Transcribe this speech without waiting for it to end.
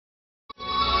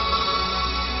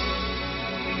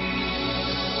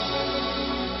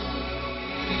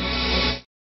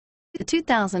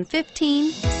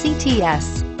2015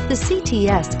 CTS. The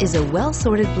CTS is a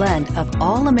well-sorted blend of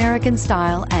all-American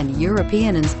style and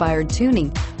European-inspired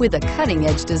tuning with a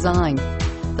cutting-edge design.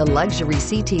 The luxury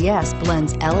CTS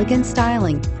blends elegant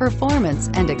styling, performance,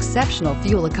 and exceptional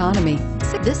fuel economy.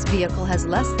 This vehicle has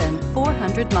less than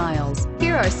 400 miles.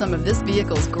 Here are some of this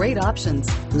vehicle's great options: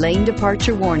 lane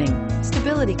departure warning,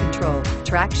 stability control,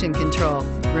 traction control,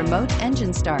 remote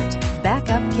engine start,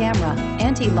 backup camera,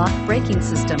 anti-lock braking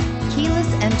system,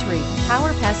 keyless entry,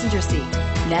 power passenger seat,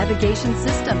 navigation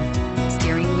system,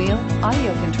 steering wheel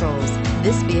audio controls.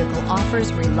 This vehicle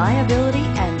offers reliability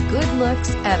and good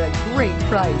looks at a great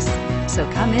price. So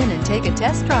come in and take a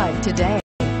test drive today.